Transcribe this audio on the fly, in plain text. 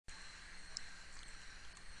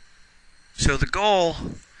So the goal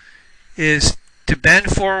is to bend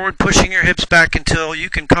forward, pushing your hips back until you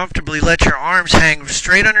can comfortably let your arms hang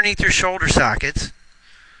straight underneath your shoulder sockets.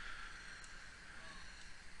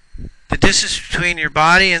 The distance between your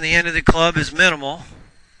body and the end of the club is minimal.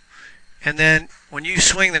 And then when you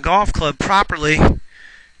swing the golf club properly,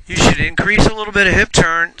 you should increase a little bit of hip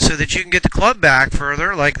turn so that you can get the club back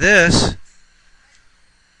further, like this.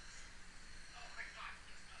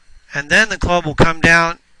 And then the club will come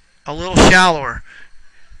down a little shallower.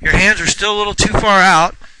 Your hands are still a little too far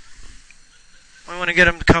out. We want to get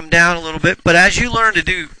them to come down a little bit. But as you learn to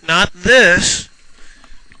do not this,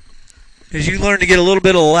 as you learn to get a little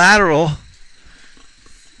bit of lateral,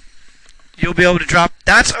 you'll be able to drop.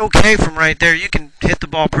 That's okay from right there. You can hit the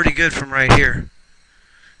ball pretty good from right here.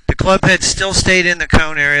 The club head still stayed in the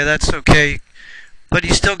cone area. That's okay. But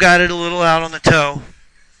you still got it a little out on the toe.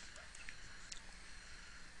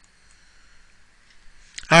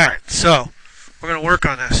 Alright, so we're going to work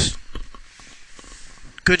on this.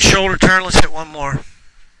 Good shoulder turn. Let's hit one more.